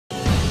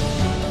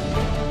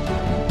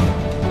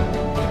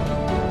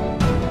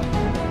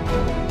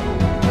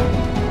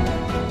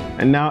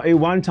And now a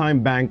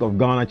one-time Bank of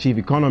Ghana chief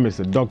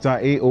economist, Dr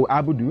A.O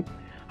Abudu,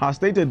 has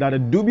stated that the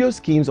dubious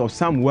schemes of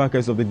some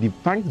workers of the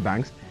defunct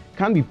banks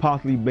can be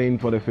partly blamed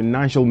for the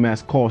financial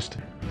mess caused.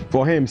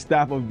 For him,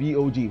 staff of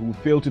BOG who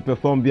fail to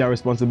perform their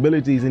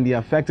responsibilities in the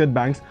affected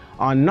banks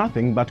are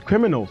nothing but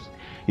criminals.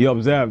 He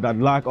observed that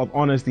lack of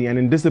honesty and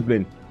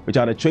indiscipline, which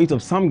are the traits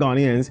of some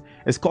Ghanaians,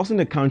 is causing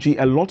the country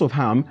a lot of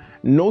harm,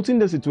 noting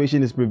the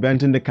situation is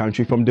preventing the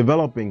country from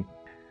developing.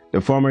 The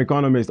former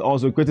economist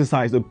also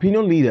criticized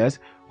opinion leaders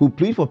who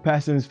plead for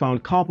persons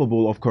found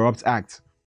culpable of corrupt acts.